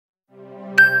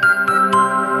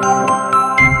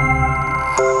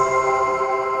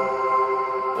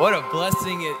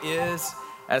blessing it is.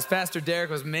 As Pastor Derek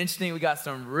was mentioning, we got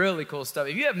some really cool stuff.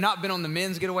 If you have not been on the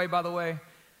men's getaway, by the way,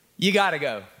 you got to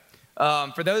go.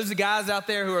 For those guys out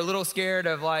there who are a little scared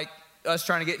of like us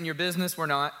trying to get in your business, we're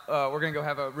not. We're going to go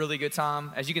have a really good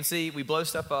time. As you can see, we blow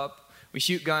stuff up. We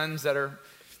shoot guns that are,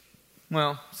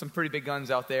 well, some pretty big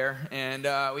guns out there. And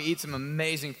we eat some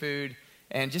amazing food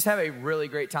and just have a really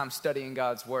great time studying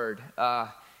God's Word.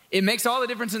 It makes all the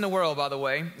difference in the world, by the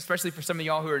way, especially for some of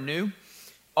y'all who are new.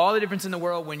 All the difference in the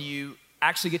world when you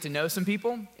actually get to know some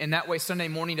people, and that way Sunday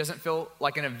morning doesn't feel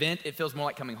like an event, it feels more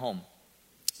like coming home.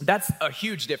 That's a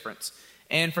huge difference.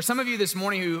 And for some of you this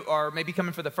morning who are maybe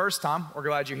coming for the first time, we're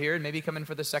glad you're here, and maybe coming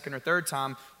for the second or third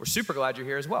time, we're super glad you're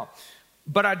here as well.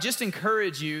 But I just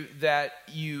encourage you that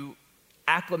you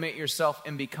acclimate yourself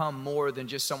and become more than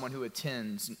just someone who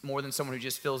attends, more than someone who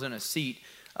just fills in a seat.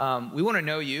 We want to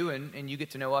know you, and you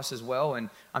get to know us as well. And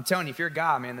I'm telling you, if you're a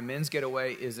guy, man, the men's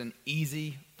getaway is an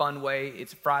easy, fun way.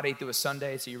 It's Friday through a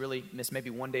Sunday, so you really miss maybe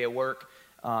one day of work,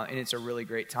 and it's a really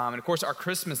great time. And of course, our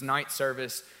Christmas night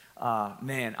service,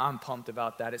 man, I'm pumped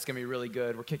about that. It's going to be really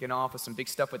good. We're kicking off with some big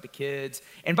stuff with the kids.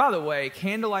 And by the way,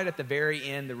 candlelight at the very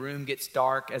end, the room gets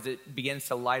dark as it begins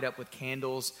to light up with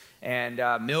candles and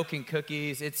milk and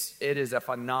cookies. It is a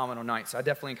phenomenal night, so I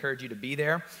definitely encourage you to be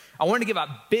there. I wanted to give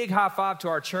a big high five to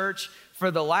our church. For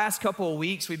the last couple of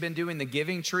weeks, we've been doing the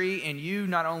giving tree, and you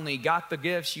not only got the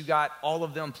gifts, you got all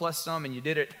of them plus some, and you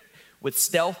did it with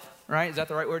stealth, right? Is that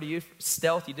the right word to use?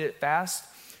 Stealth, you did it fast.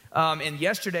 And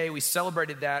yesterday, we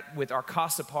celebrated that with our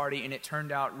Casa party, and it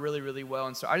turned out really, really well.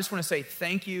 And so I just want to say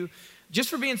thank you just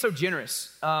for being so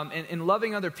generous and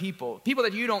loving other people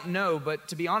that you don't know, but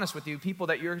to be honest with you, people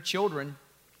that your children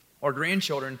or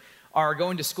grandchildren are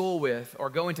going to school with or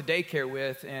going to daycare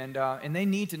with, and they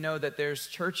need to know that there's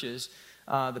churches,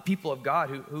 the people of God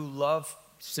who love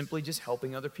simply just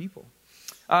helping other people.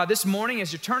 This morning,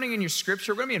 as you're turning in your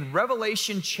scripture, we're going to be in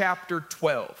Revelation chapter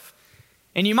 12.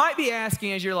 And you might be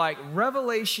asking as you're like,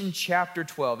 Revelation chapter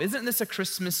 12, isn't this a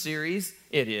Christmas series?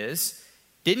 It is.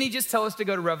 Didn't he just tell us to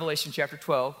go to Revelation chapter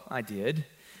 12? I did.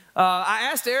 I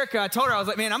asked Erica, I told her, I was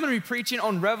like, man, I'm going to be preaching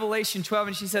on Revelation 12.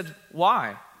 And she said,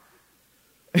 why?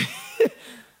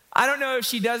 I don't know if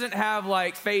she doesn't have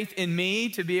like faith in me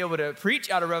to be able to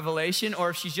preach out of Revelation,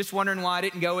 or if she's just wondering why I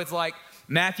didn't go with like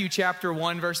Matthew chapter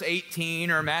 1 verse 18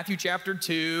 or Matthew chapter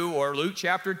 2 or Luke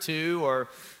chapter 2 or,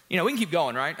 you know, we can keep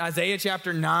going, right? Isaiah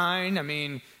chapter 9, I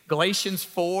mean, Galatians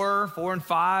 4 and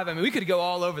 5. I mean, we could go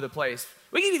all over the place.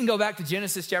 We could even go back to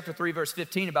Genesis chapter 3 verse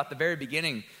 15 about the very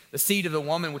beginning, the seed of the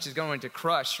woman which is going to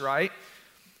crush, right?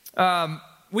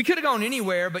 We could have gone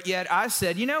anywhere, but yet I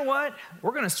said, you know what?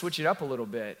 We're going to switch it up a little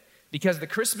bit because the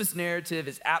Christmas narrative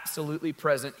is absolutely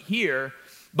present here.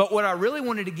 But what I really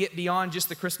wanted to get beyond just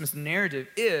the Christmas narrative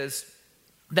is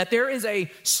that there is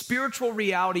a spiritual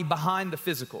reality behind the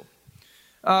physical.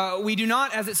 We do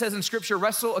not, as it says in Scripture,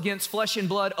 wrestle against flesh and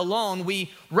blood alone.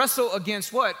 We wrestle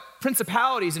against what?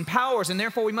 Principalities and powers, and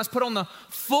therefore we must put on the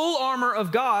full armor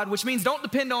of God, which means don't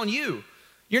depend on you.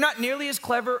 You're not nearly as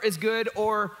clever, as good,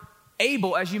 or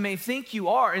able as you may think you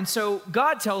are. And so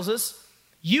God tells us,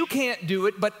 you can't do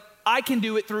it, but I can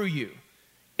do it through you.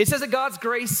 It says that God's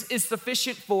grace is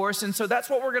sufficient for us, and so that's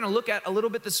what we're going to look at a little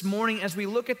bit this morning as we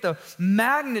look at the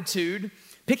magnitude,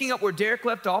 picking up where Derek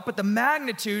left off, but the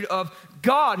magnitude of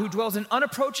God who dwells in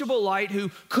unapproachable light, who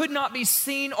could not be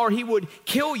seen or he would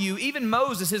kill you. Even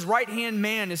Moses, his right-hand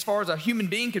man, as far as a human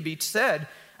being could be said.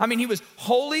 I mean, he was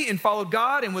holy and followed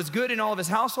God and was good in all of his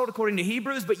household according to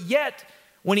Hebrews, but yet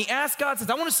when he asked God, says,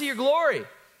 I want to see your glory.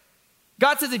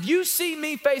 God says, if you see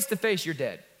me face to face, you're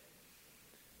dead.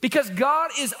 Because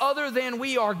God is other than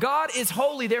we are. God is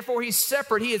holy, therefore he's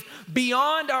separate. He is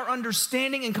beyond our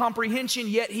understanding and comprehension,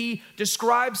 yet he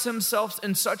describes himself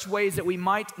in such ways that we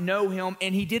might know him.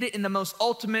 And he did it in the most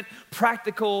ultimate,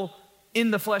 practical, in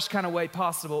the flesh kind of way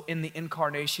possible in the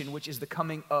incarnation, which is the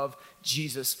coming of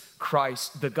Jesus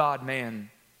Christ, the God-man.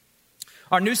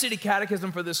 Our New City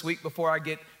Catechism for this week, before I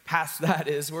get past that,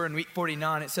 is we're in week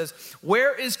 49. It says,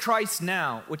 where is Christ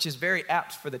now? Which is very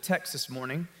apt for the text this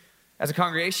morning. As a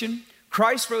congregation,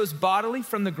 Christ rose bodily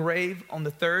from the grave on the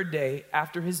third day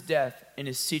after his death and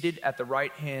is seated at the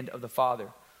right hand of the Father,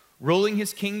 ruling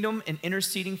his kingdom and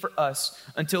interceding for us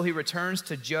until he returns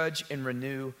to judge and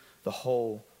renew the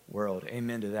whole world.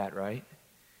 Amen to that, right?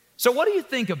 So what do you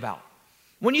think about?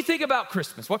 When you think about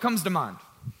Christmas, what comes to mind?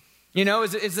 You know,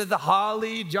 is it the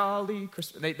holly jolly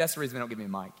Christmas? That's the reason they don't give me a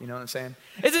mic, you know what I'm saying?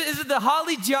 Is it the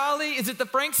holly jolly? Is it the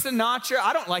Frank Sinatra?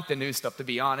 I don't like the new stuff, to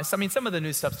be honest. I mean, some of the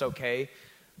new stuff's okay.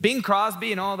 Bing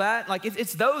Crosby and all that, like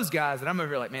it's those guys that I'm over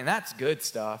here like, man, that's good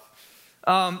stuff.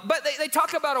 But they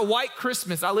talk about a white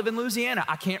Christmas. I live in Louisiana.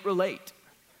 I can't relate.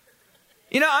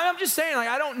 I'm just saying, like,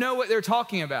 I don't know what they're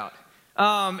talking about.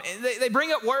 They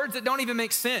bring up words that don't even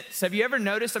make sense. Have you ever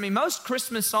noticed? I mean, most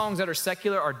Christmas songs that are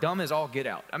secular are dumb as all get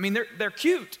out. I mean, they're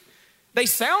cute. They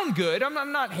sound good.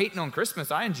 I'm not hating on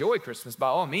Christmas. I enjoy Christmas by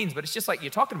all means, but it's just like you're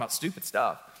talking about stupid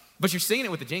stuff, but you're singing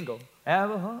it with the jingle.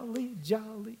 Have a holly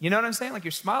jolly. You know what I'm saying? Like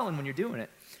you're smiling when you're doing it.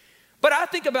 But I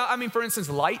think about, for instance,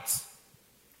 lights.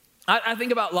 I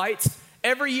think about lights.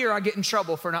 Every year I get in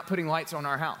trouble for not putting lights on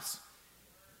our house.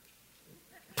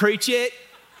 Preach it.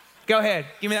 Go ahead.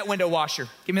 Give me that window washer.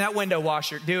 Give me that window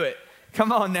washer. Do it.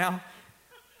 Come on now.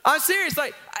 I'm serious.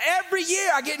 Like every year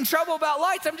I get in trouble about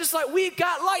lights. I'm just like, we've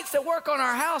got lights that work on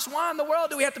our house. Why in the world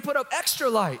do we have to put up extra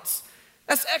lights?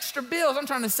 That's extra bills. I'm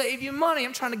trying to save you money.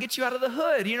 I'm trying to get you out of the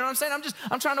hood. You know what I'm saying?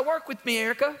 I'm trying to work with me,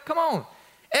 Erica. Come on.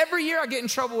 Every year I get in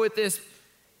trouble with this.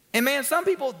 And man, some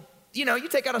people, you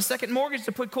take out a second mortgage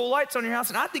to put cool lights on your house.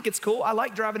 And I think it's cool. I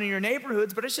like driving in your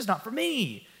neighborhoods, but it's just not for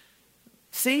me.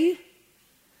 See?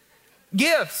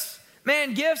 Gifts.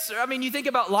 Man, gifts, you think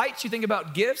about lights, you think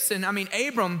about gifts. And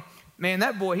Abram, man,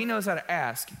 that boy, he knows how to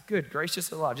ask. Good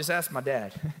gracious alive. Just ask my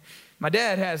dad. My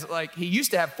dad has he used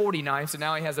to have 40 knives, and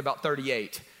now he has about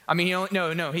 38. He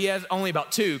has only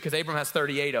about 2 because Abram has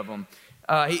 38 of them.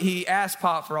 He asked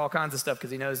Pop for all kinds of stuff because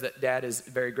he knows that Dad is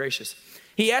very gracious.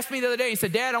 He asked me the other day, he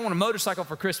said, Dad, I want a motorcycle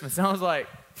for Christmas. And I was like,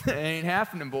 it ain't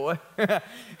happening, boy.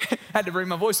 Had to bring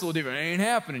my voice a little different. It ain't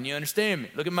happening, you understand me?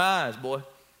 Look at my eyes, boy.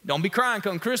 Don't be crying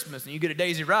come Christmas and you get a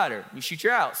Daisy Rider. You shoot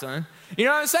your out, son. You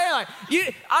know what I'm saying? Like,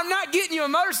 I'm not getting you a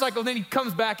motorcycle. Then he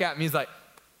comes back at me. He's like,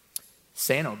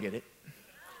 Santa will get it.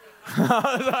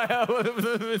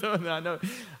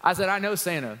 I said, I know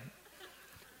Santa.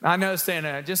 I know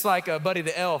Santa. Just like Buddy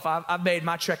the Elf, I've made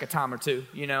my trek a time or two.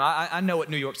 I know what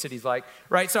New York City's like,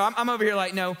 right? So I'm over here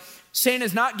like, no,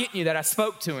 Santa's not getting you that. I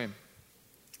spoke to him.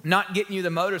 Not getting you the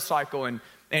motorcycle.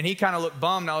 And he kind of looked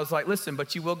bummed. I was like, listen,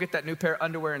 but you will get that new pair of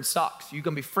underwear and socks. You're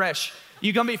going to be fresh.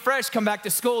 You're going to be fresh come back to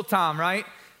school time, right?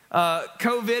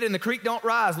 COVID and the creek don't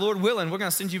rise. Lord willing, we're going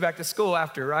to send you back to school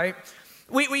after, right?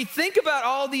 We think about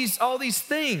all these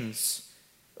things.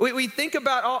 We think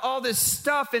about all this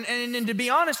stuff. And to be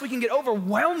honest, we can get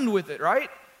overwhelmed with it, right?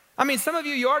 Some of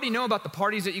you already know about the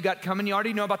parties that you got coming. You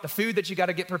already know about the food that you got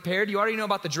to get prepared. You already know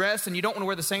about the dress, and you don't want to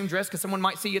wear the same dress because someone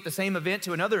might see you at the same event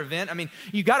to another event.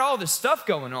 You got all this stuff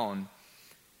going on.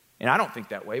 And I don't think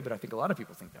that way, but I think a lot of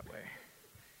people think that way.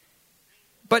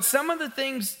 But some of the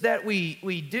things that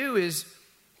we do is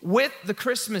with the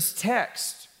Christmas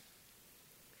text,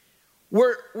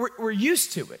 we're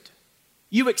used to it.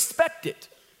 You expect it.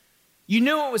 You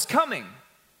knew it was coming.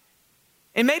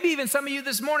 And maybe even some of you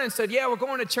this morning said, yeah, we're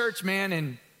going to church, man.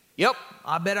 And yep,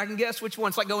 I bet I can guess which one.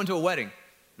 It's like going to a wedding.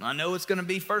 I know it's going to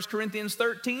be 1 Corinthians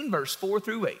 13, verse 4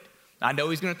 through 8. I know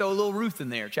he's going to throw a little Ruth in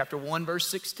there, chapter 1, verse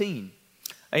 16.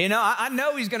 I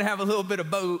know he's going to have a little bit of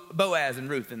Boaz and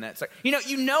Ruth in that. So,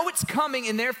 you know it's coming,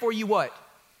 and therefore you what?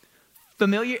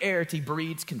 Familiarity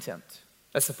breeds contempt.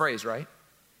 That's the phrase, right?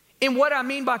 And what I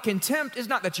mean by contempt is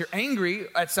not that you're angry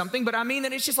at something, but I mean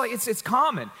that it's just like it's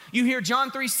common. You hear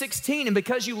John 3:16, and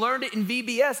because you learned it in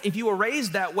VBS, if you were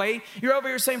raised that way, you're over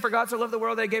here saying, for God so loved the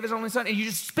world that he gave his only son, and you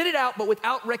just spit it out, but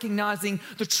without recognizing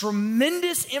the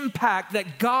tremendous impact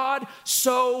that God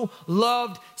so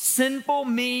loved sinful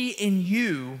me and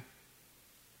you,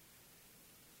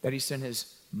 that he sent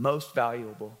his most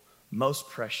valuable, most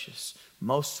precious,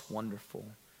 most wonderful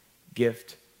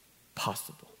gift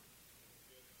possible.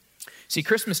 See,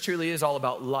 Christmas truly is all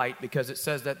about light because it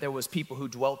says that there was people who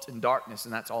dwelt in darkness,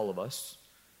 and that's all of us.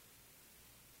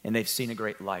 And they've seen a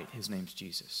great light. His name's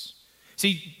Jesus.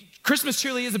 See, Christmas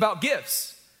truly is about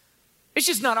gifts. It's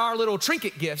just not our little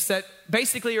trinket gifts that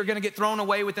basically are going to get thrown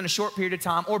away within a short period of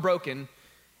time or broken.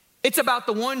 It's about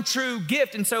the one true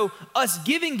gift. And so us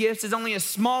giving gifts is only a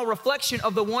small reflection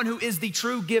of the one who is the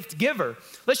true gift giver.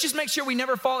 Let's just make sure we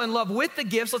never fall in love with the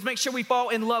gifts. Let's make sure we fall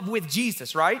in love with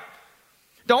Jesus, right?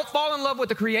 Don't fall in love with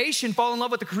the creation, fall in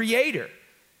love with the creator.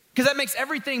 Because that makes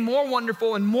everything more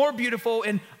wonderful and more beautiful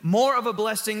and more of a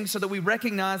blessing so that we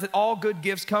recognize that all good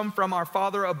gifts come from our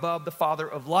Father above, the Father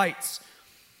of lights.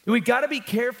 We've got to be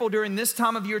careful during this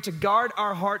time of year to guard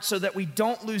our hearts so that we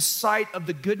don't lose sight of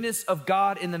the goodness of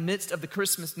God in the midst of the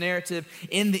Christmas narrative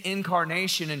in the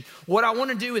incarnation. And what I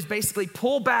want to do is basically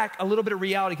pull back a little bit of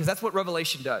reality because that's what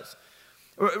Revelation does.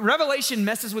 Revelation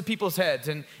messes with people's heads,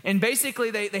 and basically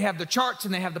they have the charts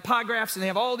and they have the pie graphs and they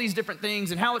have all these different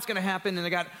things and how it's going to happen, and they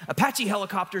got Apache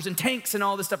helicopters and tanks and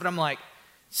all this stuff, and I'm like,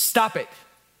 stop it,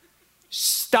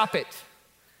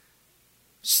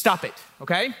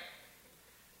 okay?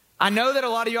 I know that a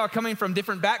lot of you are coming from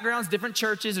different backgrounds, different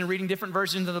churches, and reading different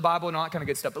versions of the Bible and all that kind of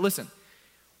good stuff, but listen,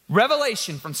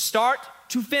 Revelation from start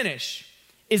to finish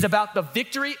is about the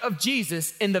victory of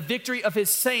Jesus and the victory of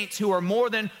his saints who are more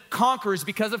than conquerors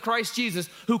because of Christ Jesus,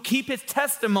 who keep his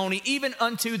testimony even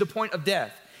unto the point of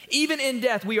death. Even in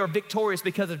death, we are victorious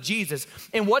because of Jesus.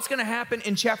 And what's going to happen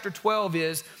in chapter 12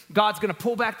 is God's going to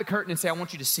pull back the curtain and say, I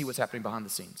want you to see what's happening behind the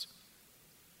scenes.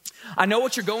 I know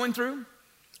what you're going through.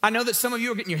 I know that some of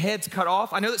you are getting your heads cut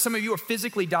off. I know that some of you are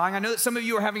physically dying. I know that some of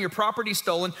you are having your property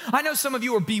stolen. I know some of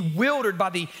you are bewildered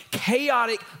by the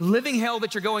chaotic living hell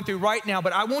that you're going through right now.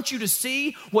 But I want you to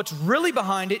see what's really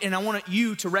behind it. And I want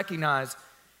you to recognize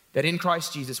that in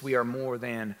Christ Jesus, we are more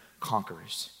than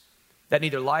conquerors. That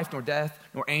neither life nor death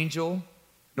nor angel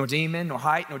nor demon nor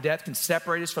height nor depth can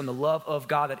separate us from the love of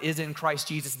God that is in Christ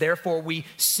Jesus. Therefore, we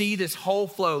see this whole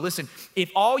flow. Listen,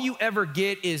 if all you ever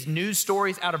get is news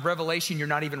stories out of Revelation, you're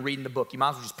not even reading the book. You might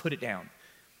as well just put it down.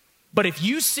 But if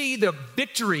you see the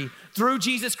victory through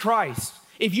Jesus Christ,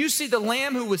 if you see the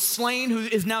Lamb who was slain, who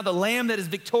is now the Lamb that is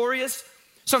victorious,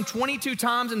 some 22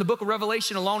 times in the book of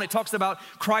Revelation alone, it talks about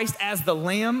Christ as the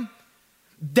Lamb.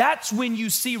 That's when you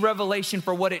see Revelation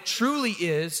for what it truly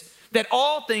is, that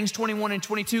all things, 21 and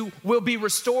 22, will be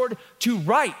restored to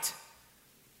right.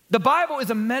 The Bible is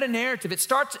a meta-narrative. It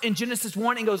starts in Genesis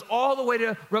 1 and goes all the way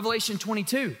to Revelation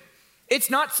 22. It's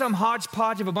not some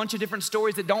hodgepodge of a bunch of different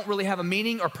stories that don't really have a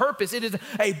meaning or purpose. It is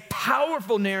a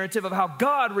powerful narrative of how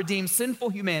God redeems sinful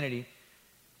humanity.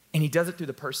 And he does it through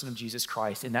the person of Jesus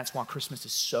Christ. And that's why Christmas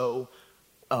is so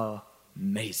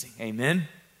amazing. Amen?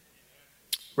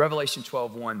 Revelation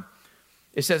 12:1.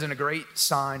 It says, and a great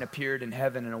sign appeared in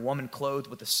heaven, and a woman clothed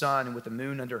with the sun and with the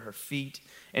moon under her feet,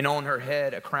 and on her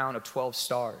head a crown of 12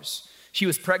 stars. She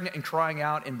was pregnant and crying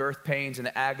out in birth pains and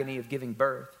the agony of giving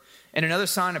birth. And another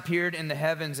sign appeared in the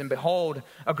heavens, and behold,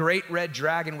 a great red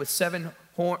dragon with 7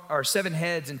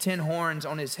 heads and 10 horns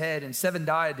on his head and 7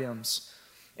 diadems.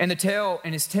 And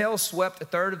his tail swept a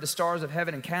third of the stars of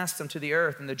heaven and cast them to the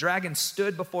earth. And the dragon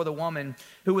stood before the woman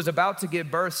who was about to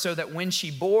give birth, so that when she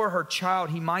bore her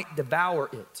child, he might devour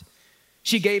it.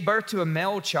 She gave birth to a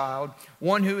male child,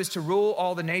 one who is to rule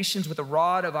all the nations with a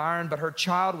rod of iron, but her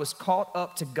child was caught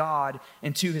up to God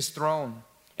and to his throne.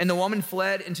 And the woman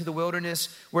fled into the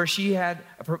wilderness, where she had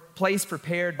a place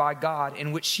prepared by God,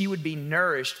 in which she would be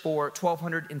nourished for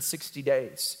 1,260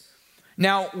 days.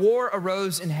 Now war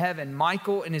arose in heaven,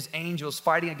 Michael and his angels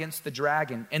fighting against the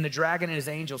dragon, and the dragon and his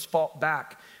angels fought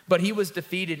back. But he was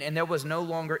defeated, and there was no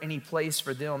longer any place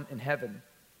for them in heaven.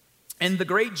 And the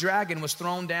great dragon was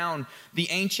thrown down, the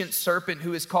ancient serpent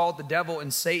who is called the devil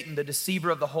and Satan, the deceiver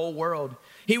of the whole world.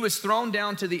 He was thrown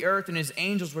down to the earth, and his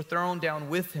angels were thrown down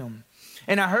with him.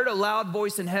 And I heard a loud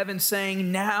voice in heaven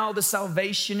saying, now the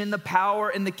salvation and the power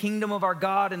and the kingdom of our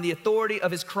God and the authority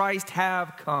of his Christ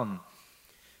have come.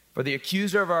 For the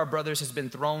accuser of our brothers has been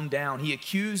thrown down. He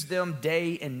accused them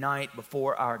day and night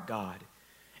before our God.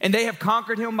 And they have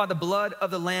conquered him by the blood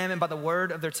of the Lamb and by the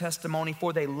word of their testimony,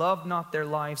 for they loved not their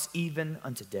lives even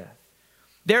unto death.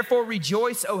 Therefore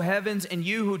rejoice, O heavens, and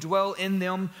you who dwell in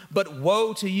them. But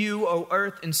woe to you, O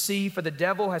earth and sea, for the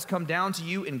devil has come down to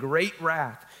you in great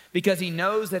wrath, because he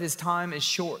knows that his time is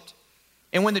short.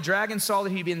 And when the dragon saw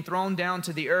that he had been thrown down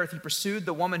to the earth, he pursued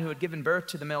the woman who had given birth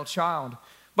to the male child.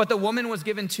 But the woman was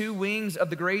given 2 wings of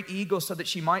the great eagle, so that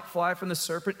she might fly from the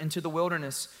serpent into the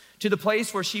wilderness, to the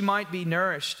place where she might be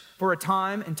nourished for a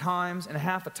time and times and a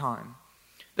half a time.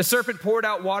 The serpent poured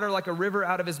out water like a river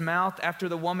out of his mouth after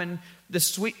the woman to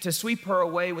sweep her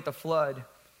away with a flood.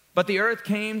 But the earth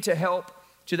came to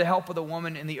the help of the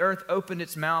woman, and the earth opened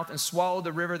its mouth and swallowed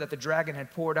the river that the dragon had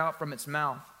poured out from its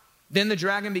mouth. Then the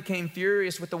dragon became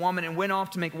furious with the woman and went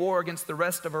off to make war against the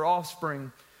rest of her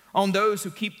offspring, on those who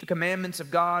keep the commandments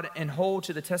of God and hold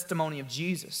to the testimony of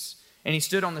Jesus. And he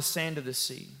stood on the sand of the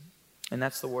sea. And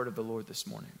that's the word of the Lord this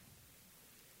morning.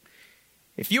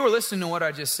 If you were listening to what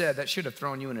I just said, that should have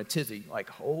thrown you in a tizzy. Like,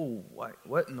 oh,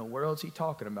 what in the world is he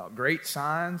talking about? Great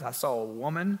signs. I saw a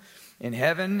woman in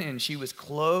heaven, and she was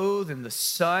clothed in the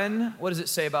sun. What does it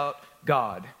say about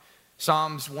God?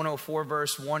 Psalms 104,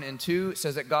 verse 1 and 2, it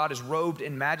says that God is robed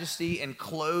in majesty and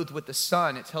clothed with the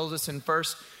sun. It tells us in 1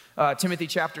 Timothy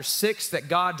chapter 6 that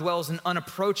God dwells in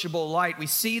unapproachable light. We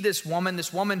see this woman.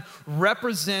 This woman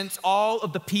represents all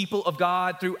of the people of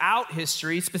God throughout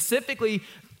history, specifically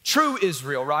true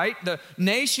Israel, right? The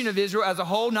nation of Israel as a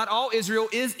whole. Not all Israel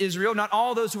is Israel. Not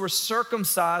all those who are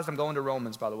circumcised. I'm going to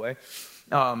Romans, by the way.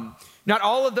 Not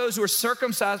all of those who are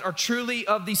circumcised are truly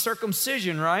of the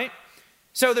circumcision, right?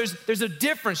 So there's a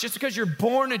difference. Just because you're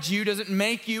born a Jew doesn't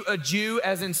make you a Jew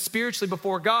as in spiritually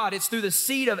before God. It's through the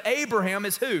seed of Abraham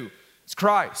is who? It's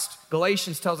Christ.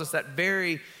 Galatians tells us that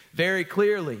very, very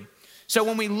clearly. So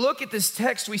when we look at this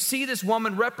text, we see this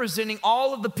woman representing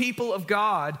all of the people of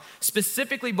God,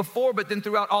 specifically before, but then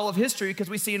throughout all of history, because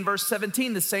we see in verse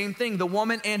 17 the same thing, the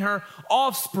woman and her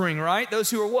offspring, right? Those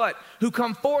who are what? Who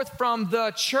come forth from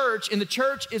the church, and the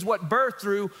church is what birthed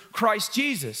through Christ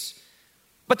Jesus.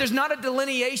 But there's not a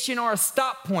delineation or a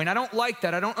stop point. I don't like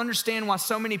that. I don't understand why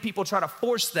so many people try to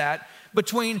force that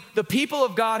between the people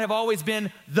of God have always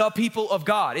been the people of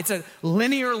God. It's a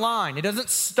linear line. It doesn't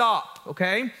stop,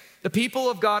 okay? The people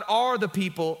of God are the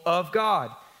people of God.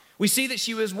 We see that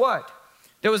she was what?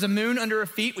 There was a moon under her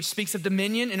feet, which speaks of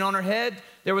dominion, and on her head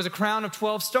there was a crown of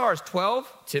 12 stars. 12,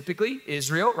 typically,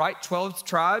 Israel, right? 12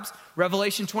 tribes.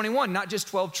 Revelation 21, not just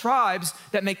 12 tribes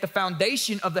that make the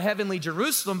foundation of the heavenly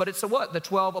Jerusalem, but it's the what? The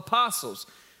 12 apostles.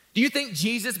 Do you think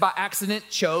Jesus by accident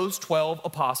chose 12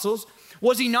 apostles?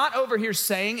 Was he not over here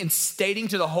saying and stating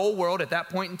to the whole world at that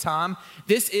point in time,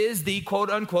 this is the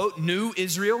quote unquote new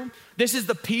Israel? This is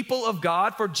the people of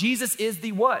God, for Jesus is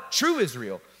the what? True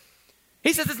Israel.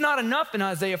 He says it's not enough in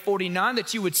Isaiah 49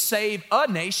 that you would save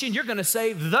a nation. You're going to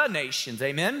save the nations,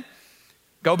 amen?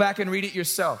 Go back and read it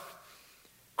yourself.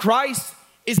 Christ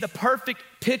is the perfect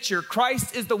picture.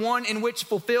 Christ is the one in which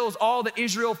fulfills all that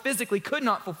Israel physically could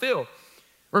not fulfill.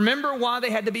 Remember why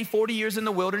they had to be 40 years in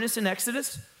the wilderness in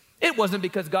Exodus? It wasn't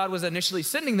because God was initially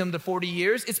sending them to 40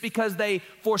 years. It's because they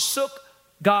forsook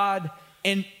God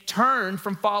and turned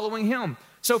from following him.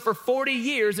 So for 40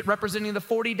 years, representing the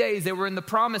 40 days, they were in the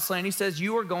promised land. He says,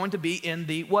 you are going to be in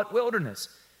the what? Wilderness.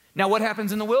 Now, what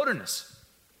happens in the wilderness?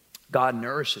 God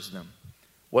nourishes them.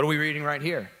 What are we reading right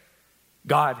here?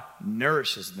 God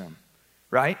nourishes them,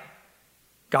 right?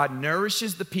 God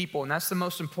nourishes the people, and that's the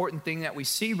most important thing that we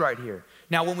see right here.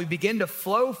 Now, when we begin to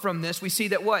flow from this, we see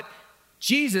that what?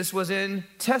 Jesus was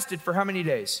tested for how many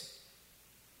days?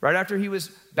 Right after he was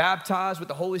baptized with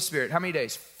the Holy Spirit. How many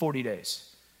days? 40 days.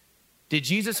 Did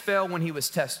Jesus fail when he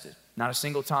was tested? Not a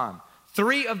single time.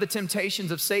 3 of the temptations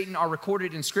of Satan are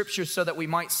recorded in Scripture so that we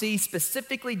might see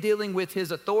specifically dealing with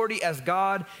his authority as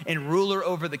God and ruler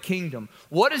over the kingdom.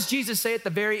 What does Jesus say at the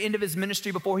very end of his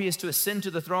ministry before he is to ascend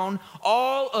to the throne?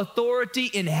 All authority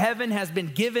in heaven has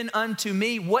been given unto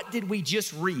me. What did we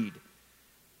just read?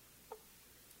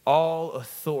 All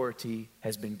authority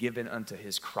has been given unto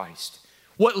his Christ.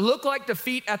 What looked like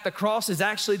defeat at the cross is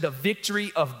actually the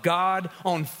victory of God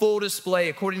on full display,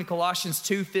 according to Colossians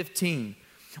 2:15.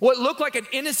 What looked like an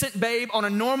innocent babe on a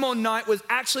normal night was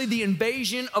actually the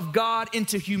invasion of God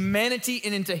into humanity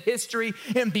and into history.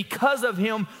 And because of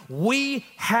him, we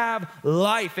have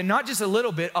life. And not just a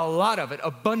little bit, a lot of it,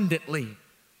 abundantly.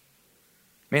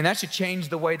 Man, that should change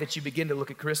the way that you begin to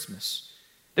look at Christmas.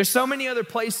 There's so many other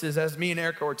places, as me and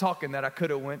Erica were talking, that I could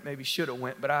have went, maybe should have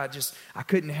went, but I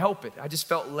couldn't help it. I just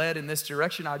felt led in this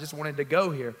direction. I just wanted to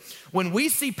go here. When we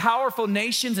see powerful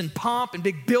nations and pomp and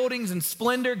big buildings and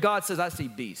splendor, God says, I see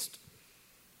beast.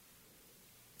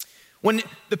 When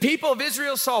the people of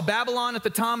Israel saw Babylon at the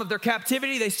time of their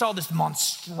captivity, they saw this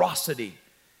monstrosity,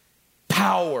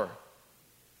 power.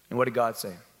 And what did God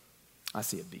say? I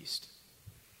see a beast.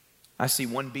 I see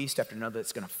one beast after another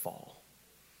that's going to fall.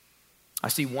 I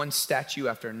see one statue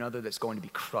after another that's going to be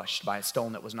crushed by a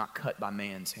stone that was not cut by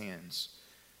man's hands.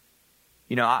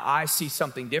 You know, I see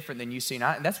something different than you see,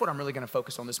 and that's what I'm really going to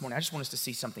focus on this morning. I just want us to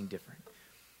see something different.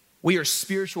 We are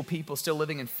spiritual people still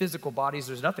living in physical bodies.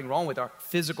 There's nothing wrong with our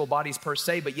physical bodies per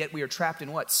se, but yet we are trapped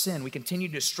in what? Sin. We continue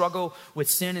to struggle with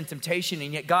sin and temptation,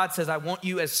 and yet God says, I want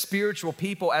you as spiritual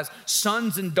people, as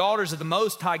sons and daughters of the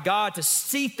Most High God, to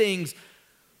see things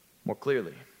more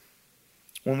clearly.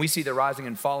 When we see the rising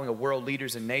and falling of world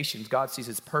leaders and nations, God sees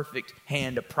his perfect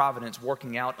hand of providence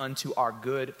working out unto our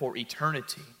good for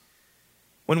eternity.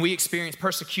 When we experience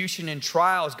persecution and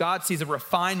trials, God sees a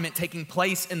refinement taking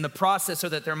place in the process so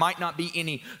that there might not be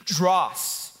any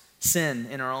dross, sin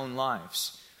in our own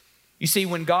lives. You see,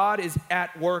 when God is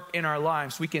at work in our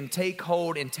lives, we can take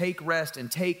hold and take rest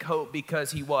and take hope because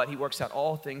he what? He works out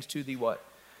all things to the what?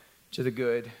 To the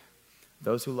good,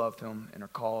 those who love him and are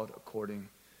called according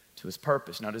to his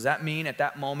purpose. Now, does that mean at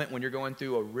that moment when you're going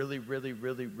through a really, really,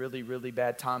 really, really, really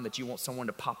bad time that you want someone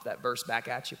to pop that verse back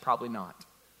at you? Probably not.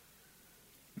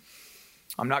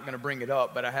 I'm not going to bring it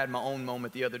up, but I had my own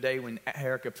moment the other day when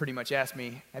Erica pretty much asked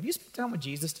me, have you spent time with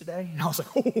Jesus today? And I was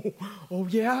like, oh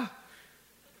yeah.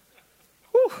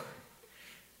 Whew.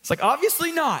 It's like,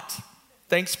 obviously not.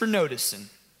 Thanks for noticing.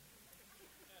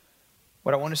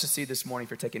 What I want us to see this morning,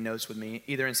 if you're taking notes with me,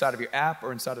 either inside of your app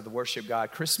or inside of the Worship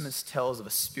Guide, Christmas tells of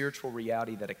a spiritual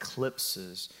reality that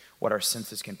eclipses what our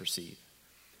senses can perceive.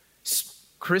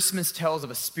 Christmas tells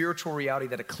of a spiritual reality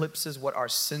that eclipses what our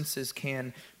senses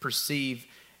can perceive.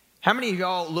 How many of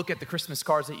y'all look at the Christmas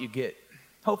cards that you get?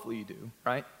 Hopefully you do,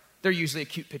 right? they're usually a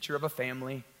cute picture of a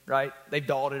family, right? They've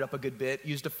dolled it up a good bit,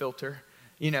 used a filter.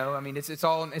 You know, I mean,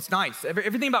 it's nice.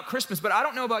 Everything about Christmas, but I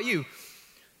don't know about you.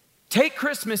 Take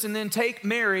Christmas and then take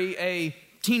Mary, a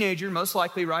teenager, most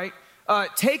likely, right?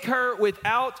 Take her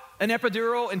without an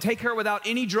epidural and take her without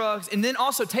any drugs, and then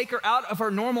also take her out of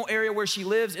her normal area where she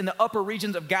lives in the upper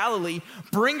regions of Galilee,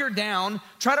 bring her down,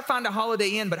 try to find a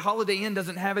Holiday Inn, but Holiday Inn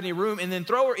doesn't have any room, and then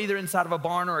throw her either inside of a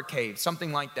barn or a cave,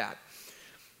 something like that.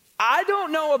 I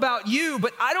don't know about you,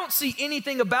 but I don't see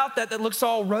anything about that looks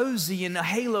all rosy and a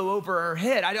halo over her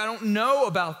head. I don't know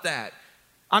about that.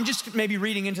 I'm just maybe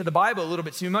reading into the Bible a little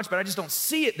bit too much, but I just don't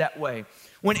see it that way.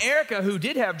 When Erica, who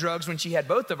did have drugs when she had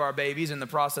both of our babies in the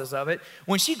process of it,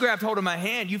 when she grabbed hold of my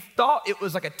hand, you thought it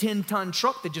was like a 10-ton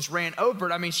truck that just ran over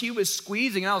it. I mean, she was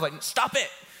squeezing, and I was like, stop it.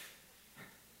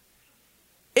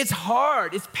 It's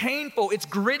hard. It's painful. It's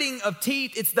gritting of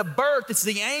teeth. It's the birth. It's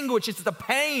the anguish. It's the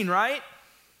pain, right?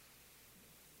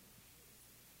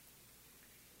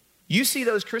 You see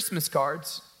those Christmas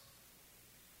cards,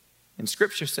 and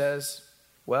Scripture says,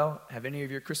 well, have any of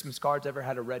your Christmas cards ever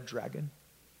had a red dragon?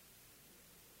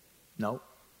 No.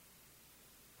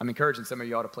 I'm encouraging some of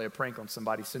you ought to play a prank on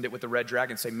somebody, send it with a red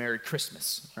dragon, say Merry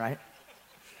Christmas, right?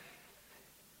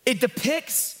 It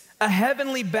depicts a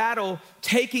heavenly battle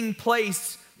taking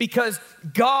place because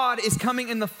God is coming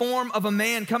in the form of a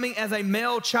man, coming as a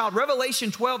male child.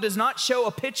 Revelation 12 does not show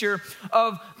a picture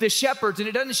of the shepherds, and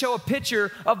it doesn't show a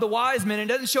picture of the wise men, and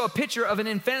it doesn't show a picture of an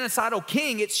infanticidal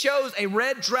king. It shows a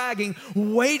red dragon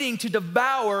waiting to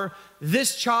devour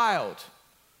this child.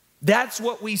 That's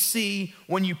what we see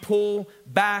when you pull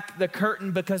back the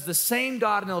curtain, because the same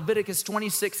God in Leviticus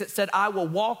 26 that said, I will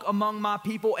walk among my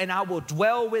people and I will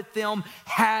dwell with them,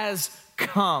 has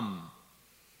come.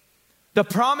 The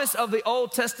promise of the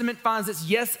Old Testament finds its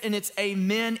yes and its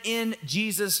amen in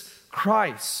Jesus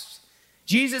Christ.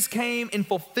 Jesus came and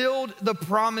fulfilled the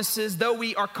promises. Though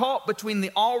we are caught between the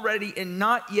already and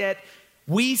not yet,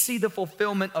 we see the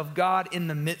fulfillment of God in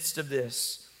the midst of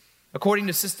this. According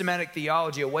to systematic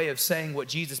theology, a way of saying what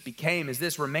Jesus became is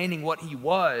this: remaining what he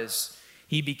was,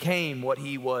 he became what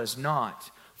he was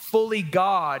not. Fully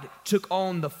God took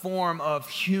on the form of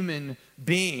human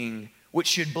being, which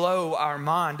should blow our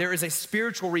mind. There is a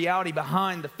spiritual reality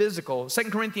behind the physical. 2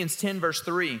 Corinthians 10 verse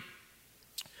 3.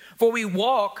 For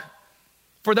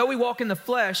though we walk in the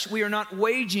flesh, we are not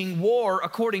waging war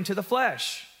according to the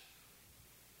flesh.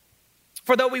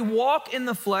 For though we walk in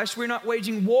the flesh, we're not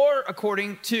waging war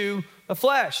according to the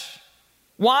flesh.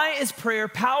 Why is prayer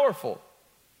powerful?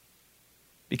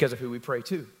 Because of who we pray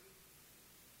to.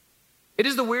 It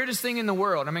is the weirdest thing in the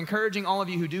world. I'm encouraging all of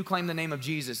you who do claim the name of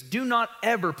Jesus, do not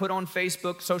ever put on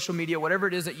Facebook, social media, whatever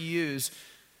it is that you use,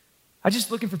 I'm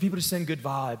just looking for people to send good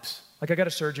vibes. Like, I got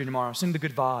a surgery tomorrow, send the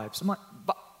good vibes. I'm like,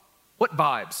 what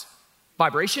vibes?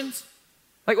 Vibrations?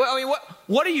 Like,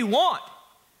 what do you want?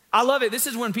 I love it. This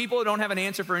is when people don't have an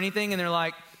answer for anything and they're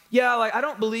like, yeah, like I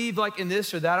don't believe like in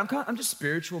this or that. I'm just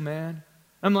spiritual, man.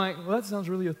 I'm like, well, that sounds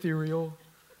really ethereal.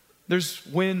 There's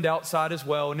wind outside as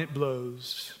well and it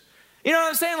blows. You know what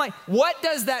I'm saying? Like, what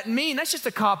does that mean? That's just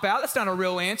a cop-out. That's not a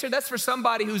real answer. That's for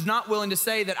somebody who's not willing to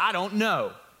say that I don't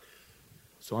know.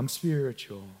 So I'm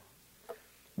spiritual.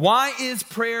 Why is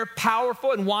prayer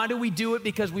powerful and why do we do it?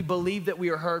 Because we believe that we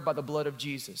are heard by the blood of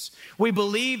Jesus. We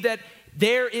believe that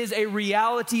there is a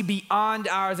reality beyond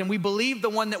ours, and we believe the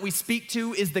one that we speak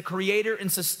to is the creator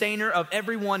and sustainer of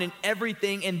everyone and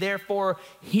everything, and therefore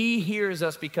he hears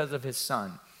us because of his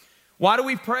son. Why do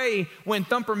we pray when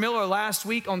Thumper Miller last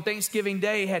week on Thanksgiving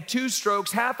Day had 2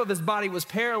 strokes, half of his body was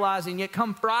paralyzed, and yet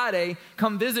come Friday,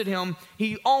 come visit him,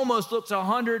 he almost looks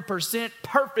 100%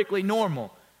 perfectly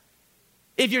normal?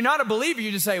 If you're not a believer, you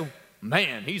just say,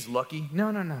 man, he's lucky.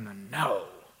 No.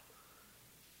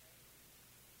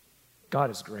 God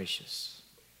is gracious.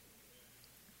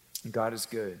 And God is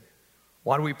good.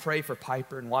 Why do we pray for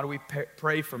Piper? And why do we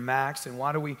pray for Max? And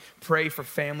why do we pray for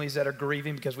families that are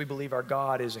grieving? Because we believe our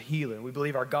God is a healer. We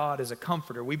believe our God is a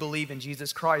comforter. We believe in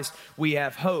Jesus Christ. We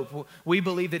have hope. We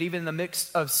believe that even in the mix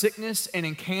of sickness and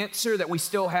in cancer that we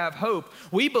still have hope.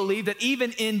 We believe that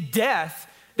even in death,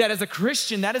 that as a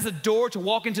Christian, that is a door to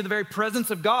walk into the very presence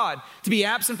of God. To be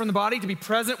absent from the body, to be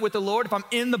present with the Lord. If I'm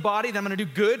in the body, then I'm going to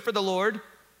do good for the Lord.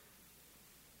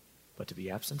 But to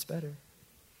be absent's better.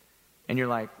 And you're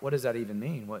like, what does that even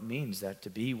mean? What means that to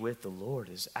be with the Lord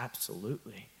is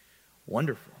absolutely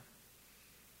wonderful.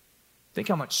 Think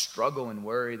how much struggle and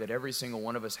worry that every single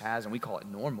one of us has, and we call it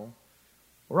normal.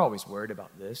 We're always worried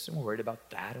about this, and we're worried about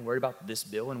that, and worried about this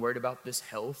bill, and worried about this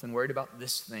health, and worried about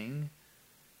this thing.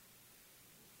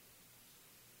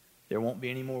 There won't be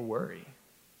any more worry.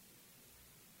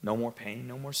 No more pain,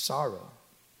 no more sorrow.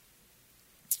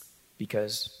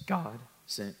 because God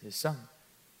sent his son.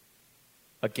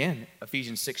 Again,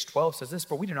 Ephesians 6:12 says this,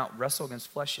 for we do not wrestle against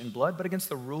flesh and blood, but against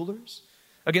the rulers,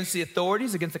 against the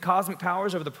authorities, against the cosmic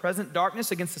powers over the present darkness,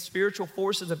 against the spiritual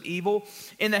forces of evil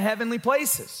in the heavenly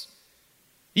places.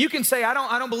 You can say, I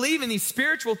don't believe in these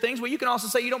spiritual things. Well, you can also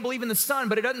say you don't believe in the sun,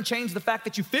 but it doesn't change the fact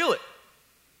that you feel it.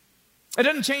 It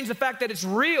doesn't change the fact that it's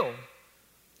real.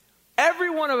 Every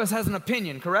one of us has an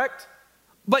opinion, correct?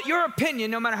 But your opinion,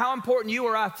 no matter how important you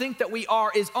or I think that we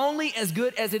are, is only as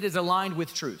good as it is aligned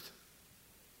with truth.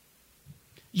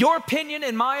 Your opinion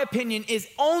and my opinion is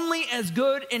only as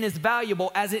good and as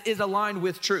valuable as it is aligned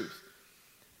with truth.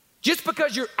 Just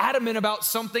because you're adamant about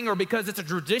something or because it's a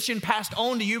tradition passed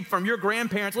on to you from your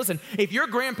grandparents, listen, if your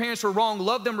grandparents were wrong,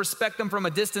 love them, respect them from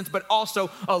a distance, but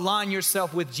also align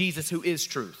yourself with Jesus, who is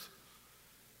truth.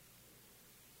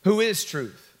 Who is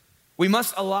truth? We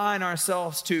must align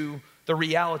ourselves to the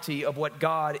reality of what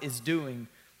God is doing.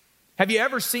 Have you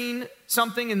ever seen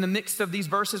something in the midst of these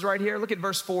verses right here? Look at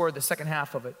verse 4, the second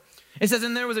half of it. It says,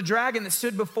 and there was a dragon that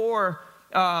stood before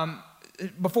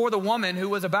the woman who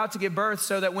was about to give birth,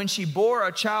 so that when she bore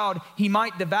a child, he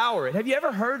might devour it. Have you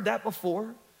ever heard that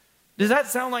before? Does that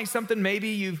sound like something maybe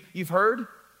you've heard?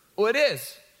 Well, it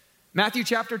is. Matthew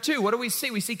chapter 2, what do we see?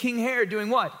 We see King Herod doing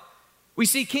what? We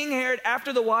see King Herod,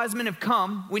 after the wise men have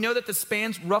come. We know that the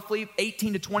span's roughly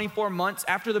 18 to 24 months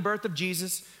after the birth of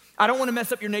Jesus. I don't want to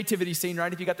mess up your nativity scene,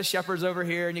 right? If you got the shepherds over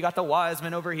here and you got the wise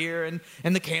men over here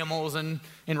and the camels and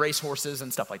race horses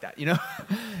and stuff like that, you know?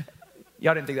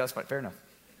 Y'all didn't think that was fun. Fair enough.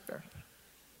 Fair.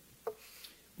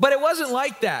 But it wasn't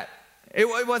like that. It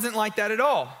wasn't like that at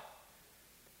all.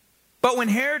 But when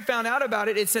Herod found out about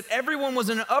it, it said everyone was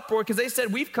in an uproar because they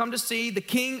said, we've come to see the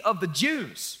king of the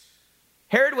Jews.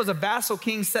 Herod was a vassal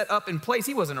king set up in place.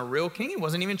 He wasn't a real king. He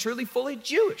wasn't even truly fully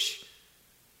Jewish.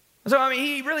 So, I mean,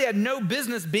 he really had no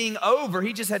business being over.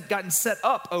 He just had gotten set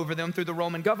up over them through the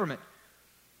Roman government.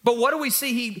 But what do we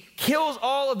see? He kills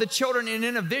all of the children, and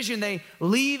in a vision, they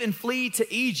leave and flee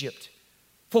to Egypt,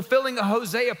 fulfilling a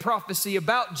Hosea prophecy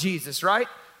about Jesus, right?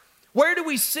 Where do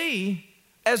we see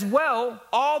as well,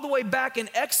 all the way back in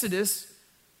Exodus,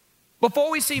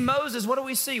 before we see Moses, what do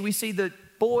we see? We see the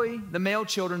male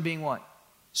children being what?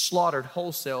 Slaughtered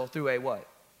wholesale through a what?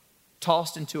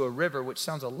 Tossed into a river, which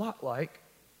sounds a lot like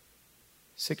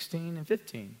 16 and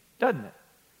 15, doesn't it?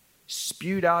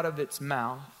 Spewed out of its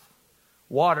mouth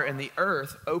water, and the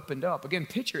earth opened up. Again,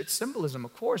 picture its symbolism,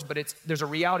 of course, but there's a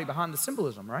reality behind the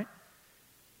symbolism, right?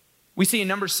 We see in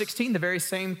Numbers 16 the very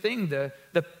same thing. The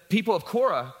people of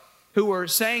Korah who were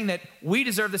saying that we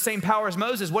deserve the same power as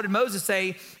Moses. What did Moses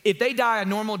say? If they die a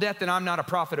normal death, then I'm not a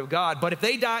prophet of God. But if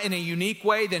they die in a unique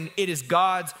way, then it is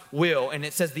God's will. And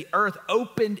it says the earth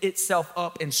opened itself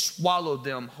up and swallowed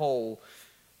them whole.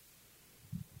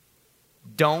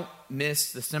 Don't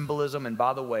miss the symbolism. And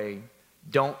by the way,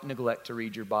 don't neglect to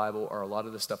read your Bible, or a lot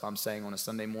of the stuff I'm saying on a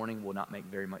Sunday morning will not make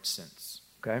very much sense,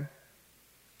 okay?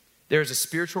 There's a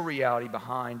spiritual reality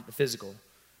behind the physical.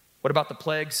 What about the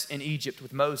plagues in Egypt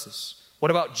with Moses? What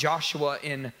about Joshua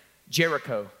in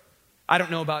Jericho? I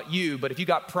don't know about you, but if you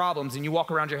got problems and you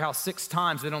walk around your house 6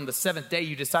 times, then on the 7th day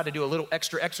you decide to do a little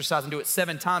extra exercise and do it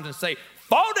 7 times and say,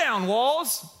 fall down,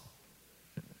 walls.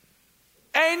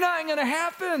 Ain't nothing gonna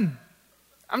happen.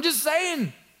 I'm just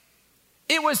saying.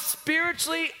 It was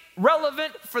spiritually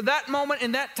relevant for that moment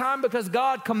in that time because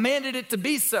God commanded it to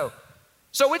be so.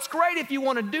 So it's great if you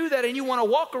want to do that and you want to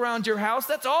walk around your house.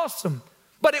 That's awesome.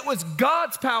 But it was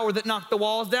God's power that knocked the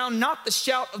walls down, not the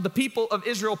shout of the people of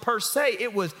Israel per se.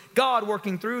 It was God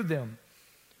working through them.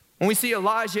 When we see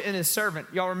Elijah and his servant,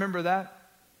 y'all remember that?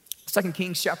 2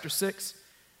 Kings chapter 6.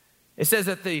 It says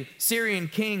that the Syrian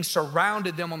king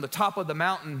surrounded them on the top of the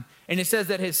mountain. And it says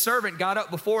that his servant got up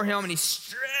before him and he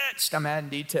stretched. I'm adding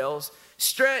details.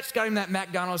 Stretched, got him that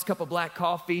McDonald's cup of black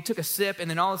coffee, took a sip, and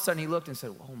then all of a sudden he looked and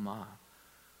said, oh my.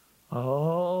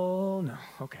 Oh no,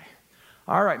 okay.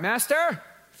 All right, master. And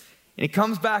he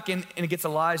comes back and it gets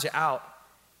Elijah out.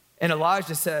 And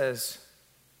Elijah says,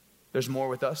 there's more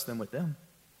with us than with them.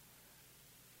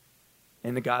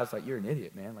 And the guy's like, you're an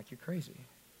idiot, man. Like, you're crazy.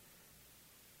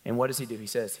 And what does he do? He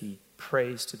says he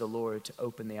prays to the Lord to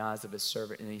open the eyes of his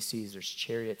servant, and he sees there's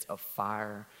chariots of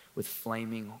fire with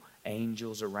flaming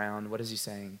angels around. What is he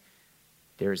saying?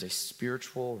 There is a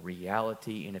spiritual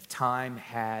reality, and if time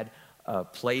had a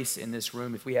place in this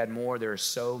room, if we had more, there are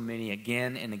so many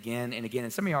again and again and again.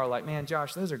 And some of y'all are like, man,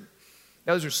 Josh, those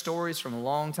are stories from a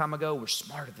long time ago. We're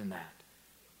smarter than that.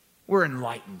 We're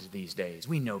enlightened these days.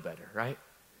 We know better, right?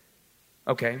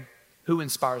 Okay, who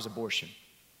inspires abortion?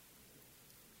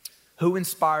 Who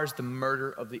inspires the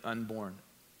murder of the unborn?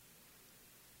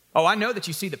 Oh, I know that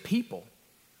you see the people.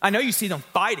 I know you see them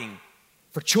fighting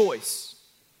for choice.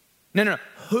 No.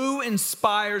 Who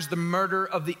inspires the murder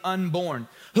of the unborn?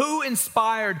 Who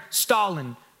inspired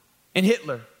Stalin and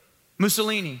Hitler,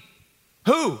 Mussolini?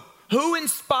 Who? Who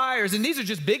inspires, and these are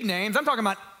just big names, I'm talking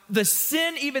about the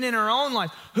sin even in our own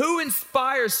life. Who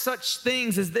inspires such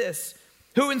things as this?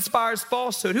 Who inspires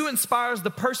falsehood? Who inspires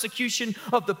the persecution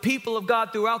of the people of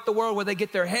God throughout the world where they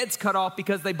get their heads cut off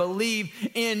because they believe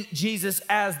in Jesus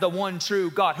as the one true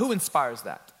God? Who inspires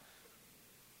that?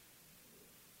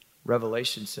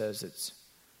 Revelation says it's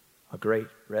a great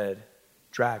red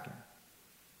dragon.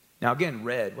 Now again,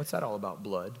 red, what's that all about?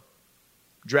 Blood.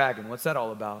 Dragon, what's that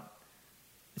all about?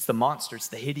 It's the monster, it's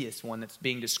the hideous one that's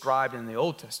being described in the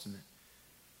Old Testament.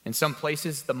 In some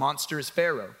places, the monster is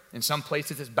Pharaoh. In some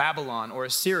places, it's Babylon or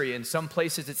Assyria. In some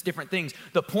places, it's different things.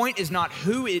 The point is not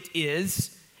who it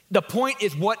is. The point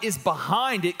is what is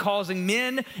behind it, causing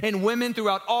men and women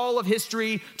throughout all of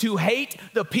history to hate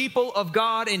the people of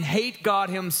God and hate God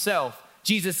himself.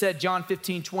 Jesus said, John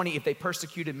 15:20, if they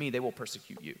persecuted me, they will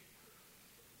persecute you.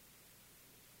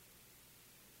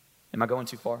 Am I going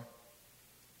too far?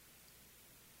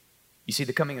 You see,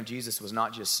 the coming of Jesus was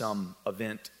not just some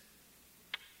event.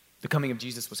 The coming of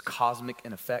Jesus was cosmic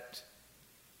in effect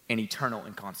and eternal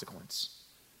in consequence.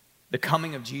 The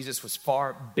coming of Jesus was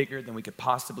far bigger than we could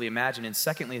possibly imagine. And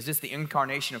secondly, is this the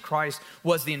incarnation of Christ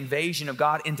was the invasion of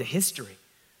God into history.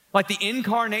 Like the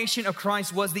incarnation of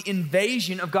Christ was the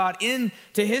invasion of God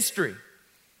into history.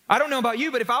 I don't know about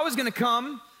you, but if I was going to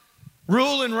come,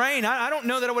 rule and reign, I don't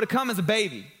know that I would have come as a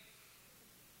baby.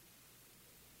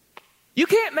 You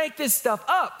can't make this stuff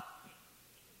up.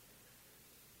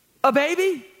 A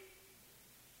baby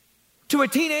to a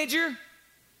teenager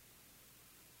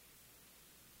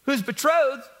who's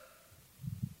betrothed,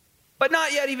 but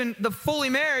not yet even the fully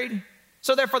married.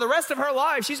 So that for the rest of her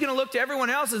life, she's going to look to everyone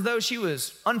else as though she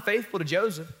was unfaithful to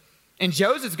Joseph. And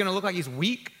Joseph's going to look like he's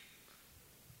weak.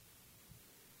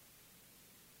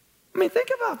 I mean, think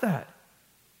about that.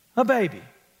 A baby.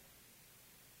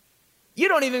 You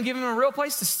don't even give him a real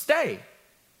place to stay.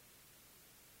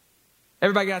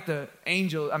 Everybody got the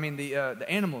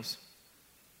animals.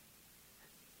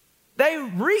 They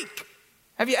reek.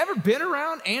 Have you ever been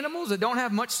around animals that don't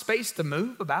have much space to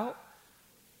move about?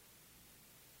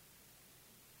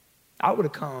 I would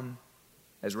have come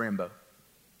as Rambo.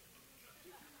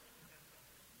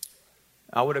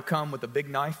 I would have come with a big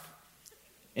knife.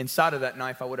 Inside of that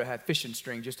knife, I would have had fishing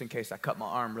string just in case I cut my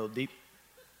arm real deep.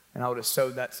 And I would have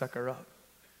sewed that sucker up.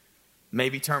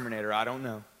 Maybe Terminator, I don't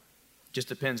know. Just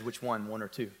depends which one or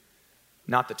two.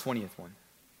 Not the 20th one.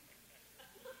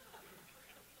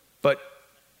 But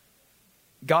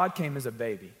God came as a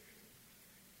baby.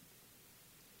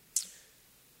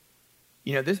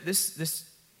 You know,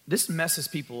 this messes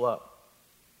people up.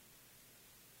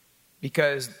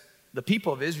 Because the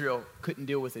people of Israel couldn't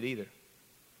deal with it either.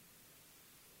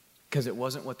 Because it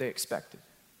wasn't what they expected.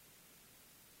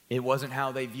 It wasn't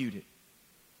how they viewed it.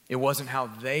 It wasn't how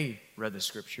they read the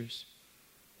scriptures.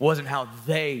 It wasn't how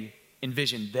they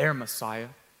envisioned their Messiah.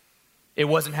 It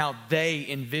wasn't how they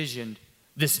envisioned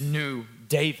this new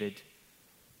David.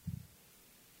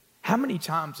 How many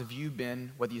times have you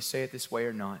been, whether you say it this way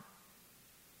or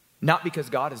not because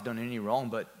God has done any wrong,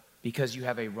 but because you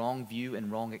have a wrong view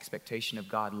and wrong expectation of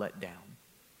God let down?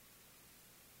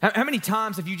 How many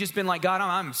times have you just been like, God,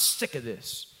 I'm sick of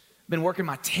this. I've been working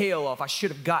my tail off. I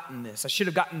should have gotten this. I should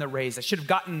have gotten the raise. I should have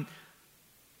gotten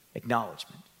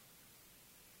acknowledgement.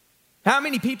 How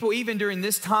many people, even during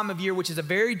this time of year, which is a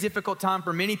very difficult time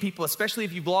for many people, especially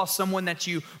if you've lost someone that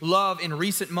you love in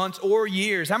recent months or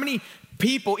years, how many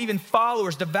people, even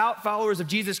followers, devout followers of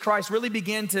Jesus Christ, really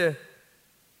begin to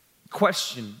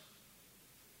question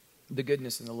the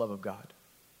goodness and the love of God?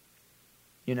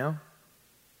 You know?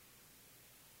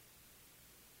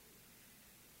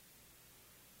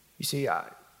 You see,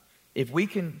 if we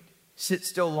can sit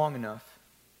still long enough,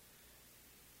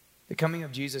 the coming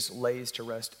of Jesus lays to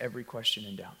rest every question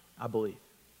and doubt, I believe.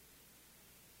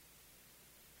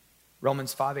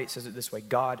 Romans 5:8 says it this way: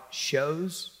 God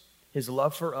shows his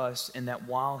love for us in that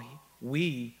while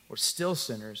we were still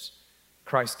sinners,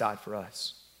 Christ died for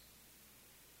us.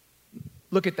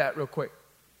 Look at that real quick.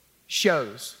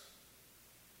 Shows.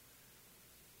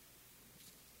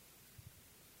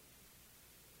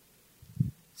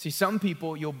 See, some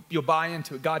people, you'll buy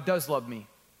into it. God does love me.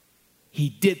 He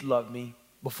did love me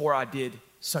before I did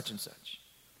such and such.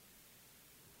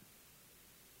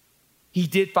 He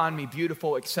did find me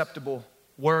beautiful, acceptable,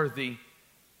 worthy,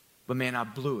 but man, I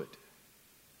blew it.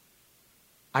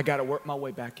 I got to work my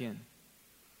way back in.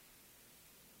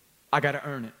 I got to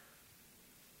earn it.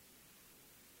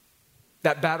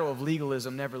 That battle of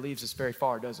legalism never leaves us very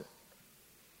far, does it?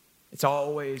 It's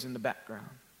always in the background.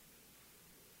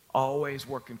 Always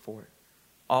working for it.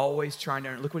 Always trying to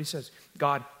earn it. Look what he says.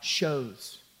 God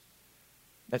shows.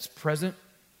 That's present,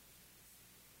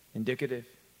 indicative.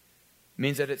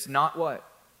 Means that it's not what?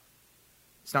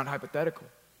 It's not hypothetical.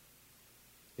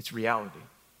 It's reality.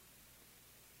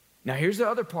 Now here's the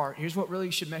other part. Here's what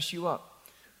really should mess you up.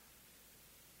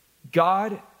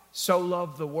 God so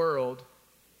loved the world,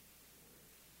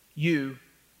 you,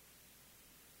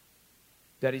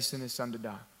 that he sent his son to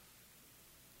die.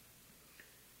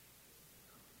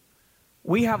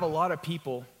 We have a lot of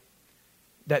people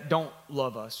that don't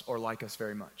love us or like us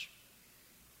very much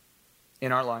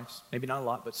in our lives. Maybe not a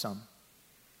lot, but some.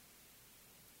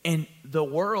 And the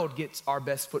world gets our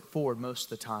best foot forward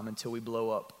most of the time until we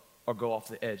blow up or go off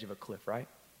the edge of a cliff, right?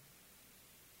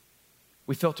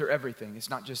 We filter everything. It's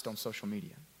not just on social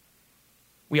media.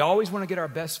 We always want to get our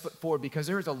best foot forward because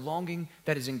there is a longing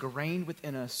that is ingrained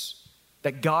within us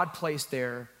that God placed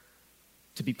there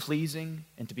to be pleasing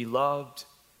and to be loved,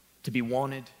 to be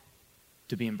wanted,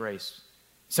 to be embraced.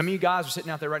 Some of you guys are sitting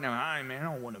out there right now, I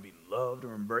don't want to be loved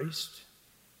or embraced.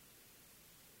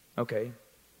 Okay,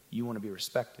 you want to be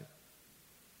respected.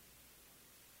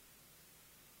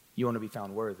 You want to be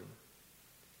found worthy.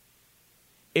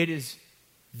 It is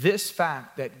this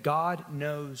fact that God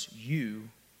knows you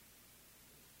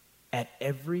at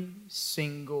every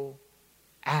single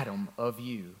atom of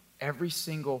you, every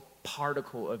single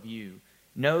particle of you,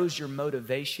 knows your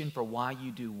motivation for why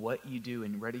you do what you do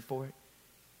and ready for it.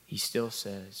 He still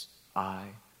says, I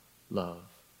love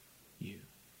you.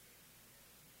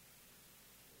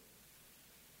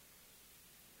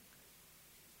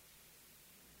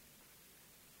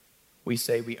 We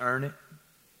say we earn it.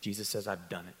 Jesus says, I've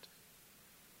done it.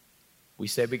 We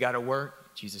say we got to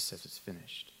work. Jesus says it's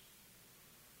finished.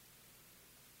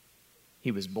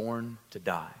 He was born to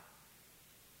die.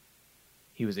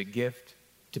 He was a gift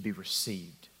to be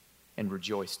received and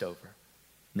rejoiced over,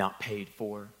 not paid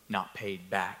for, not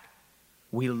paid back.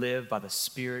 We live by the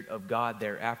Spirit of God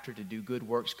thereafter to do good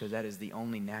works because that is the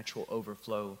only natural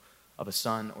overflow of a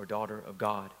son or daughter of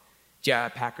God. J.I.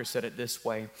 Packer said it this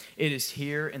way: it is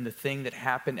here in the thing that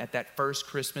happened at that first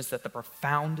Christmas that the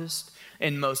profoundest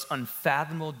and most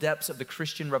unfathomable depths of the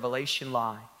Christian revelation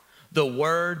lie. The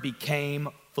Word became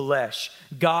flesh.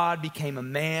 God became a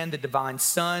man. The divine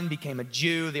Son became a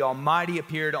Jew. The Almighty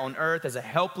appeared on earth as a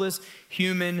helpless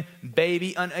human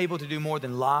baby, unable to do more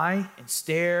than lie and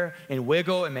stare and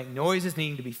wiggle and make noises,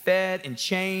 needing to be fed and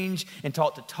changed and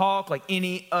taught to talk like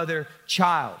any other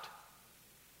child.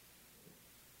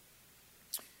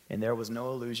 And there was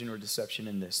no illusion or deception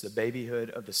in this. The babyhood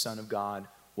of the Son of God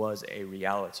was a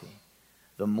reality.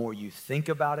 The more you think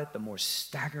about it, the more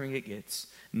staggering it gets.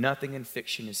 Nothing in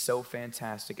fiction is so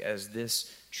fantastic as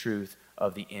this truth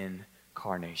of the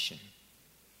incarnation.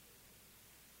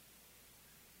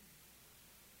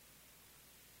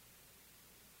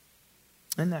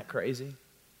 Isn't that crazy?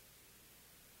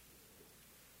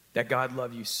 That God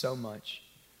loved you so much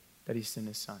that he sent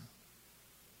his son.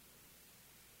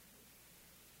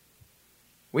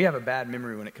 We have a bad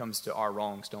memory when it comes to our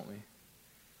wrongs, don't we?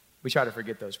 We try to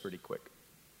forget those pretty quick.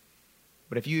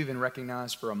 But if you even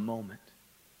recognize for a moment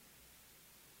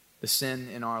the sin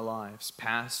in our lives,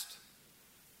 past,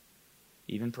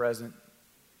 even present,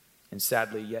 and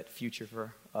sadly yet future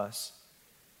for us,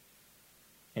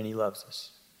 and he loves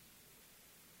us.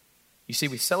 You see,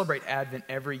 we celebrate Advent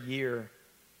every year.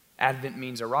 Advent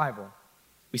means arrival.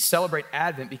 We celebrate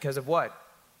Advent because of what?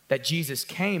 That Jesus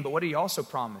came, but what did he also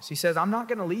promise? He says, I'm not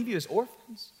going to leave you as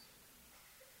orphans.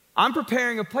 I'm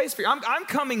preparing a place for you. I'm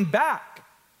coming back.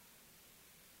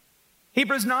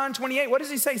 Hebrews 9:28, what does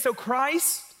he say? So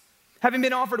Christ, having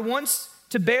been offered once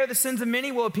to bear the sins of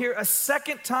many, will appear a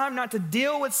second time, not to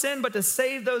deal with sin, but to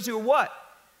save those who are what?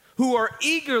 Who are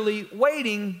eagerly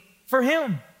waiting for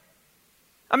him.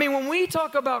 I mean, when we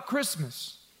talk about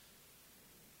Christmas,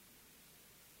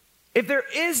 if there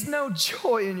is no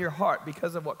joy in your heart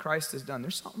because of what Christ has done,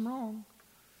 there's something wrong.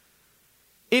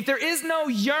 If there is no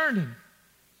yearning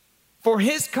for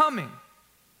his coming,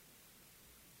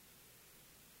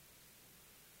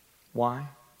 why?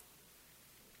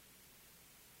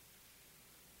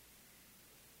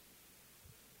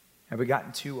 Have we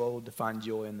gotten too old to find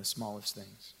joy in the smallest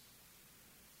things?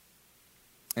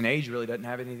 And age really doesn't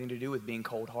have anything to do with being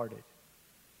cold-hearted.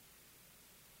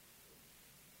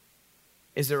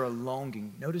 Is there a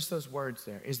longing? Notice those words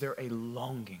there. Is there a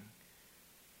longing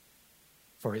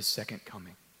for his second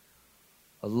coming?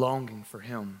 A longing for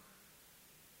him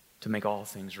to make all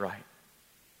things right.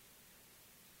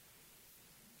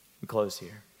 We close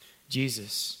here.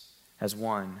 Jesus has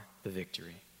won the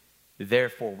victory.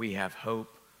 Therefore, we have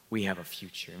hope we have a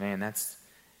future. Man,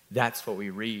 that's what we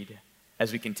read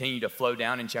as we continue to flow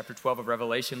down in chapter 12 of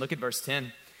Revelation. Look at verse 10.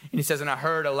 And he says, and I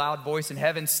heard a loud voice in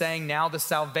heaven saying, now the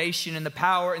salvation and the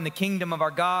power and the kingdom of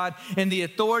our God and the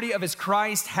authority of his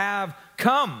Christ have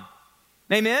come.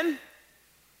 Amen?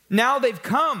 Now they've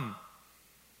come.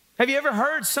 Have you ever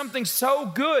heard something so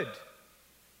good?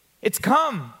 It's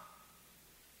come.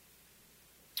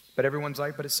 But everyone's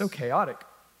like, but it's so chaotic.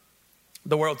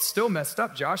 The world's still messed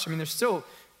up, Josh. I mean,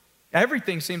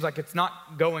 everything seems like it's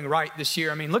not going right this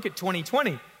year. I mean, look at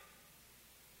 2020.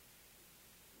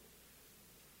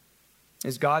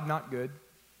 Is God not good?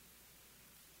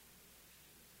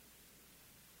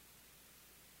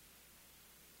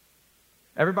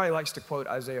 Everybody likes to quote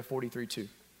Isaiah 43:2.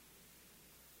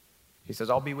 He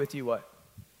says, I'll be with you what?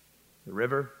 The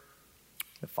river,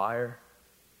 the fire.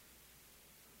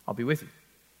 I'll be with you.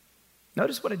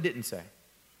 Notice what it didn't say.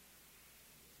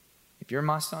 If you're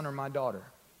my son or my daughter,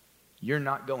 you're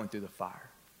not going through the fire.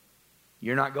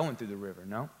 You're not going through the river,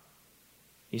 no.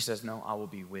 He says, no, I will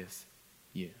be with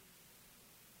you.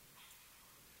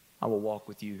 I will walk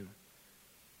with you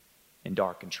in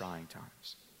dark and trying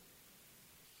times.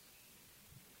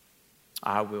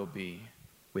 I will be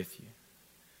with you.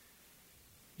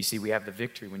 You see, we have the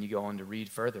victory when you go on to read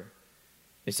further.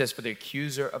 It says, for the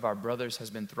accuser of our brothers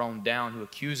has been thrown down, who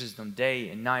accuses them day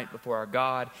and night before our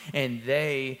God, and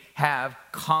they have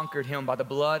conquered him by the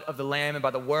blood of the Lamb and by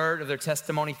the word of their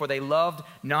testimony, for they loved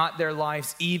not their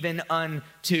lives even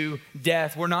unto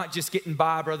death. We're not just getting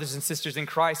by, brothers and sisters in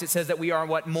Christ. It says that we are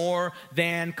what? More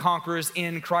than conquerors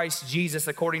in Christ Jesus,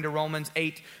 according to Romans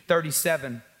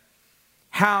 8:37.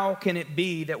 How can it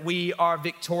be that we are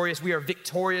victorious? We are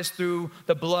victorious through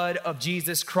the blood of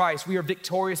Jesus Christ. We are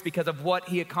victorious because of what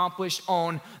he accomplished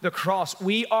on the cross.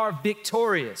 We are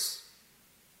victorious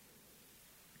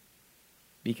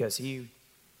because he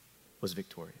was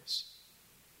victorious.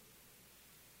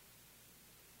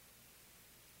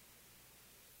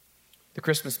 The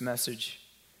Christmas message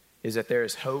is that there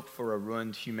is hope for a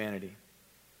ruined humanity.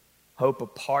 Hope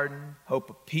of pardon, hope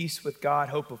of peace with God,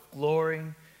 hope of glory.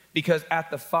 Because at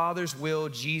the Father's will,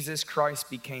 Jesus Christ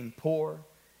became poor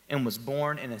and was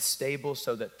born in a stable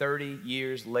so that 30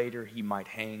 years later he might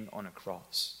hang on a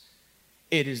cross.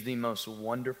 It is the most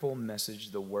wonderful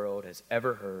message the world has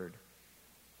ever heard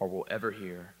or will ever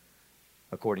hear,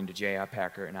 according to J.I.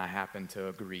 Packer, and I happen to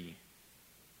agree.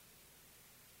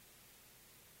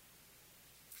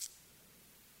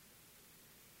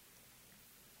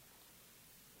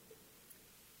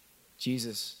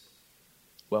 Jesus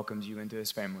welcomes you into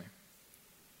his family.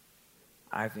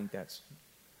 I think that's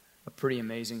a pretty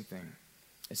amazing thing.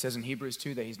 It says in Hebrews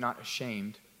 2 that he's not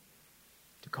ashamed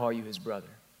to call you his brother,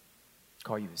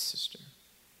 call you his sister.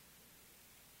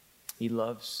 He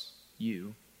loves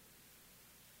you,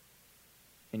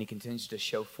 and he continues to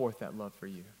show forth that love for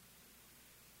you.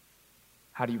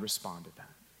 How do you respond to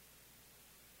that?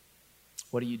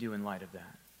 What do you do in light of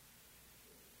that?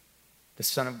 The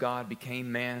Son of God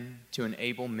became man to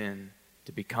enable men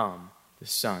to become the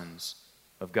sons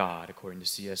of God, according to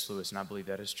C.S. Lewis, and I believe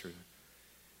that is true.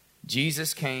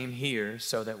 Jesus came here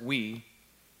so that we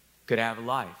could have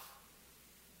life.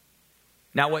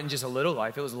 Now, it wasn't just a little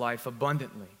life, it was life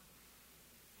abundantly.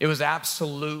 It was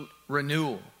absolute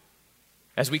renewal.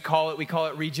 As we call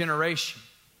it regeneration.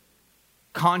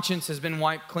 Conscience has been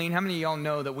wiped clean. How many of y'all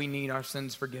know that we need our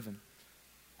sins forgiven?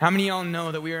 How many of y'all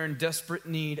know that we are in desperate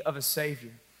need of a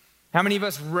Savior? How many of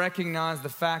us recognize the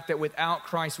fact that without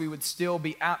Christ we would still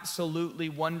be absolutely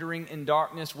wandering in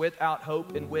darkness, without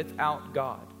hope and without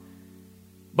God?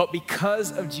 But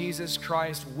because of Jesus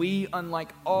Christ, we,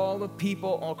 unlike all the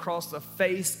people across the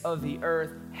face of the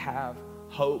earth, have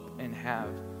hope and have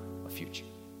a future.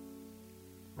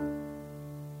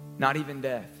 Not even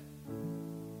death,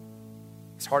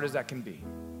 as hard as that can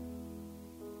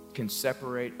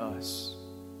separate us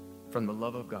from the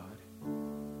love of God.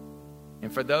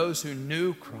 And for those who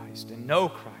knew Christ and know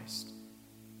Christ,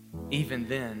 even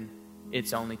then,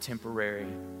 it's only temporary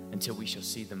until we shall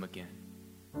see them again.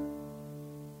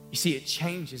 You see, it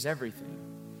changes everything.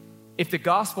 If the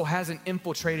gospel hasn't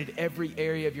infiltrated every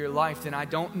area of your life, then I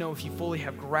don't know if you fully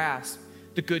have grasped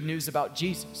the good news about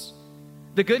Jesus.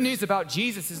 The good news about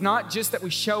Jesus is not just that we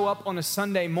show up on a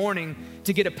Sunday morning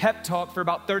to get a pep talk for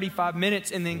about 35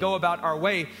 minutes and then go about our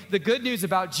way. The good news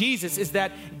about Jesus is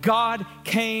that God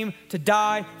came to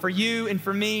die for you and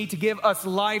for me, to give us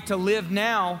life, to live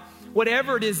now,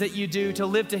 whatever it is that you do, to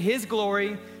live to his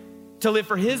glory, to live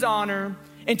for his honor,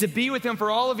 and to be with him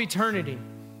for all of eternity.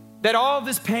 That all of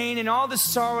this pain and all this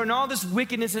sorrow and all this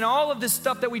wickedness and all of this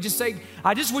stuff that we just say,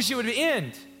 I just wish it would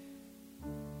end.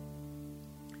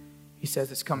 He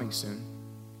says it's coming soon.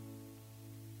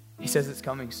 He says it's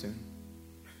coming soon.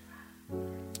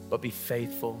 But be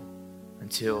faithful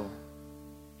until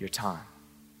your time.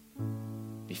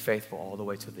 Be faithful all the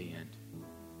way to the end.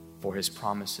 For his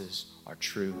promises are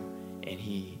true and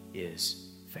he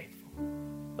is faithful.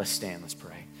 Let's stand, let's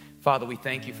pray. Father, we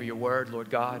thank you for your word,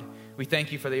 Lord God. We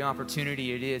thank you for the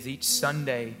opportunity it is each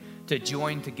Sunday to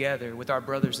join together with our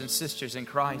brothers and sisters in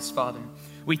Christ, Father.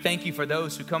 We thank you for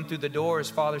those who come through the doors,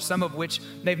 Father, some of which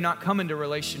they've not come into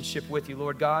relationship with you,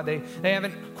 Lord God. They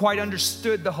haven't quite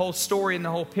understood the whole story and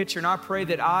the whole picture. And I pray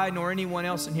that I nor anyone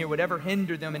else in here would ever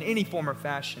hinder them in any form or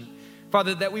fashion.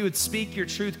 Father, that we would speak your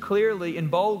truth clearly and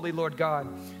boldly, Lord God.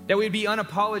 That we would be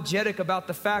unapologetic about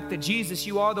the fact that Jesus,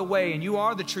 you are the way and you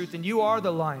are the truth and you are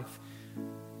the life.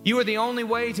 You are the only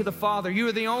way to the Father. You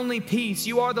are the only peace.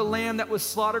 You are the Lamb that was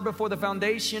slaughtered before the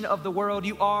foundation of the world.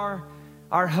 You are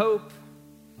our hope.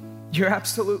 You're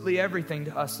absolutely everything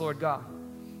to us, Lord God.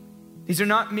 These are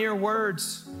not mere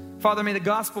words. Father, may the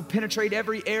gospel penetrate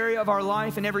every area of our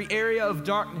life and every area of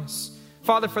darkness.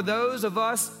 Father, for those of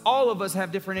us, all of us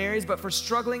have different areas, but for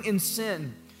struggling in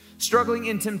sin, struggling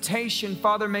in temptation,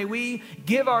 Father, may we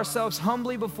give ourselves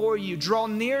humbly before you, draw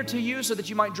near to you so that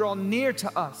you might draw near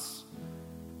to us.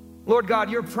 Lord God,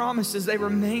 your promises, they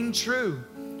remain true.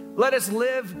 Let us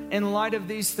live in light of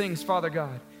these things, Father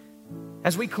God.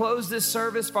 As we close this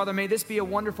service, Father, may this be a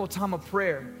wonderful time of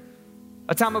prayer.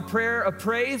 A time of prayer of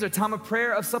praise, a time of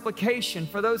prayer of supplication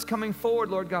for those coming forward,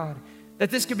 Lord God.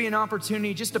 That this could be an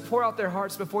opportunity just to pour out their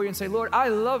hearts before you and say, Lord, I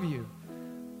love you.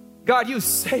 God, you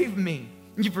saved me.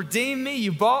 You've redeemed me.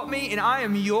 You bought me, and I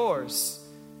am yours.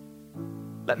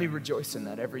 Let me rejoice in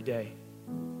that every day.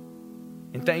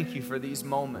 And thank you for these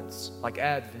moments like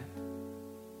Advent,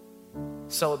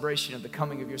 celebration of the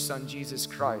coming of your Son, Jesus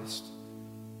Christ,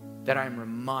 that I am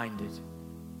reminded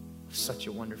of such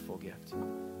a wonderful gift.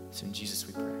 So in Jesus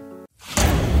we pray.